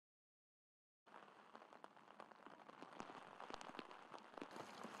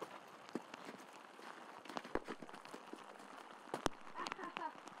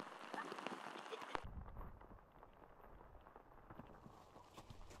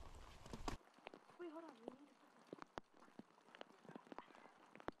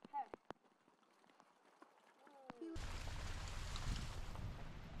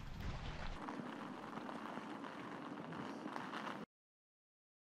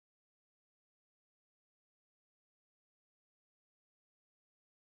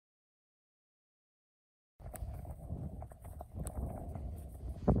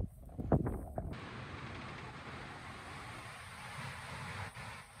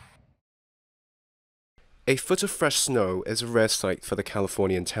A foot of fresh snow is a rare sight for the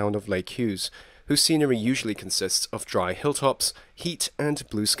Californian town of Lake Hughes, whose scenery usually consists of dry hilltops, heat, and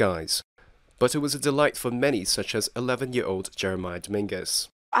blue skies. But it was a delight for many, such as 11-year-old Jeremiah Dominguez.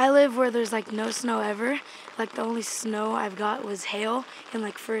 I live where there's like no snow ever. Like the only snow I've got was hail in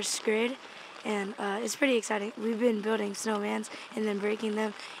like first grade. And it's pretty exciting. We've been building snowmans and then breaking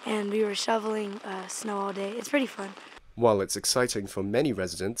them, and we were shoveling snow all day. It's pretty fun. While it's exciting for many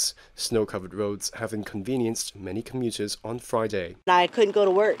residents, snow-covered roads have inconvenienced many commuters on Friday. I couldn't go to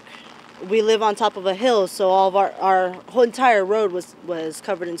work. We live on top of a hill, so all of our whole entire road was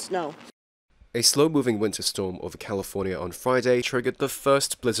covered in snow. A slow-moving winter storm over California on Friday triggered the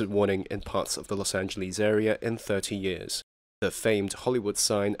first blizzard warning in parts of the Los Angeles area in 30 years. The famed Hollywood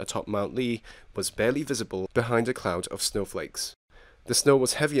sign atop Mount Lee was barely visible behind a cloud of snowflakes. The snow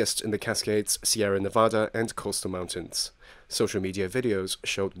was heaviest in the Cascades, Sierra Nevada, and coastal mountains. Social media videos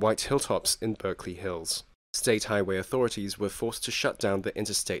showed white hilltops in Berkeley Hills. State highway authorities were forced to shut down the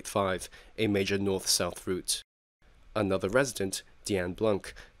Interstate 5, a major north-south route. Another resident, Deanne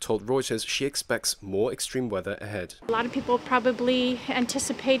Blunk, told Reuters she expects more extreme weather ahead. A lot of people probably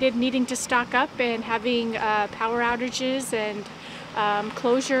anticipated needing to stock up and having power outages and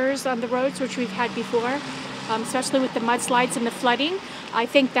closures on the roads, which we've had before, especially with the mudslides and the flooding. I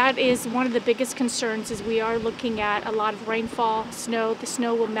think that is one of the biggest concerns, is we are looking at a lot of rainfall, snow, the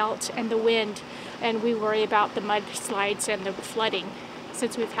snow will melt, and the wind, and we worry about the mudslides and the flooding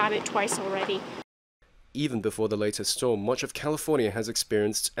since we've had it twice already. Even before the latest storm, much of California has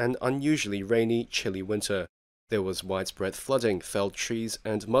experienced an unusually rainy, chilly winter. There was widespread flooding, felled trees,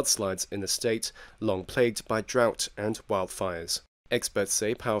 and mudslides in the state, long plagued by drought and wildfires. Experts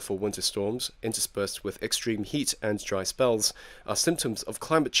say powerful winter storms, interspersed with extreme heat and dry spells, are symptoms of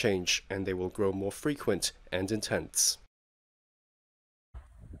climate change, and they will grow more frequent and intense.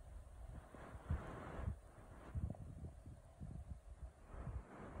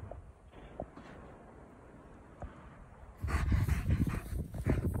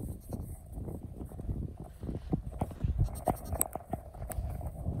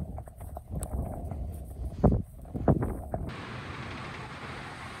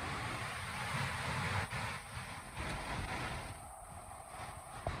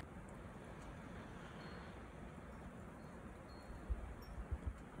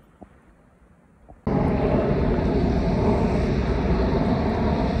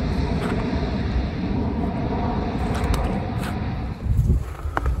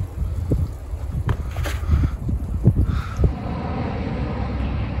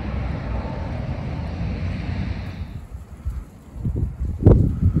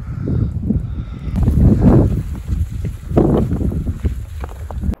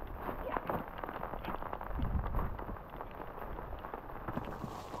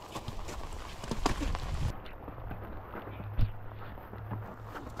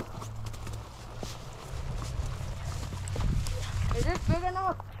 Is this big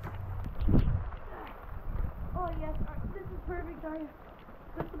enough? Oh yes, this is perfect, Daya.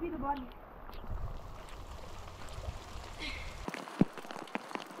 This will be the body.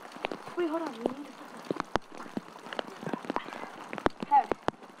 Wait, hold on. We need to put head.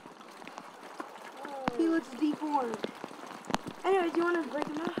 He looks deformed. Anyway, do you want to break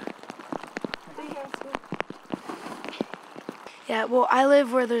him out? Yeah, well, I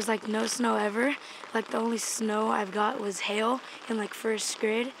live where there's like no snow ever. Like the only snow I've got was hail in like first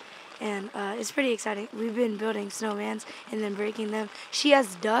grade. And it's pretty exciting. We've been building snowmans and then breaking them. She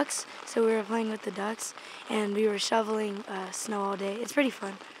has ducks, so we were playing with the ducks. And we were shoveling snow all day. It's pretty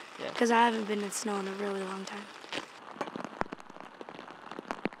fun. Because I haven't been in snow in a really long time.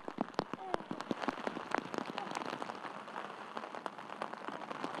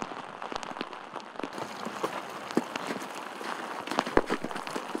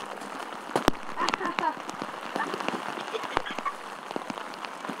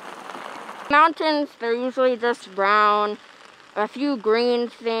 Mountains, they're usually just brown, a few green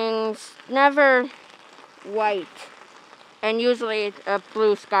things, never white, and usually a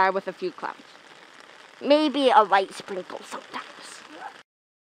blue sky with a few clouds. Maybe a light sprinkle sometimes.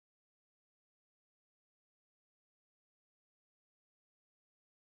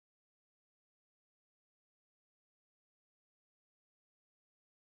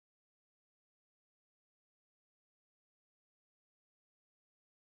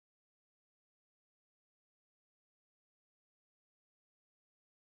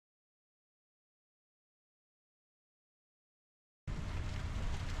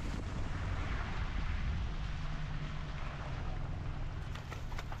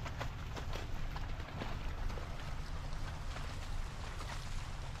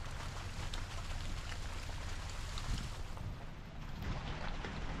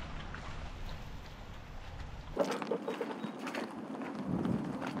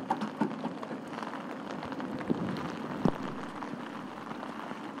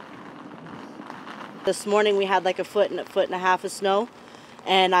 This morning we had like a foot and a half of snow,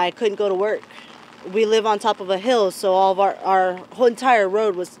 and I couldn't go to work. We live on top of a hill, so all of our whole entire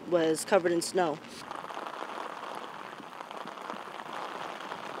road was covered in snow.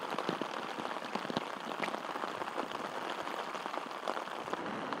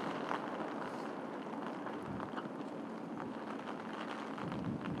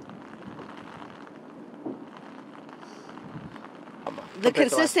 The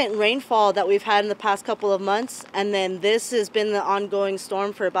consistent rainfall that we've had in the past couple of months, and then this has been the ongoing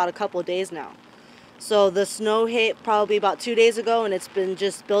storm for about a couple of days now. So the snow hit probably about 2 days ago, and it's been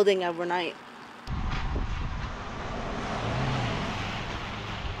just building overnight.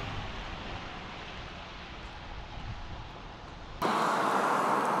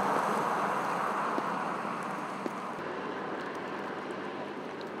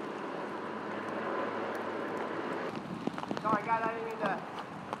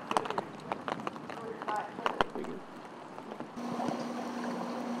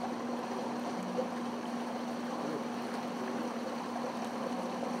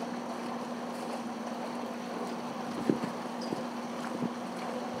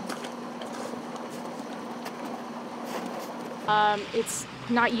 It's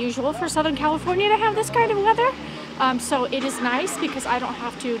not usual for Southern California to have this kind of weather, so it is nice because I don't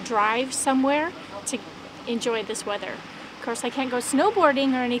have to drive somewhere to enjoy this weather. Of course, I can't go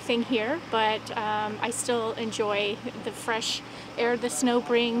snowboarding or anything here, but I still enjoy the fresh air the snow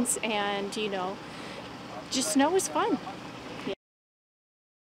brings, and you know, just snow is fun.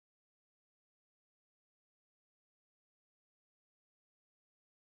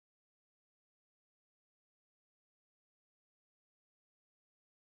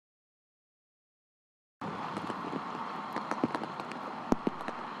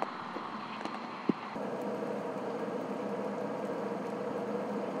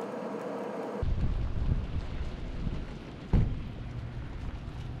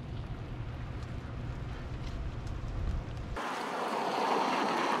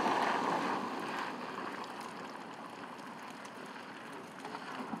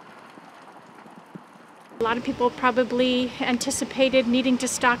 A lot of people probably anticipated needing to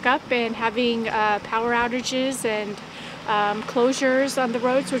stock up and having power outages and closures on the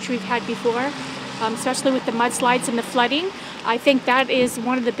roads, which we've had before, especially with the mudslides and the flooding. I think that is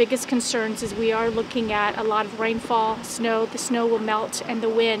one of the biggest concerns, is we are looking at a lot of rainfall, snow, the snow will melt, and the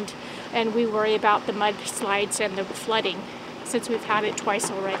wind, and we worry about the mudslides and the flooding since we've had it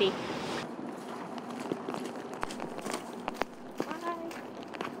twice already.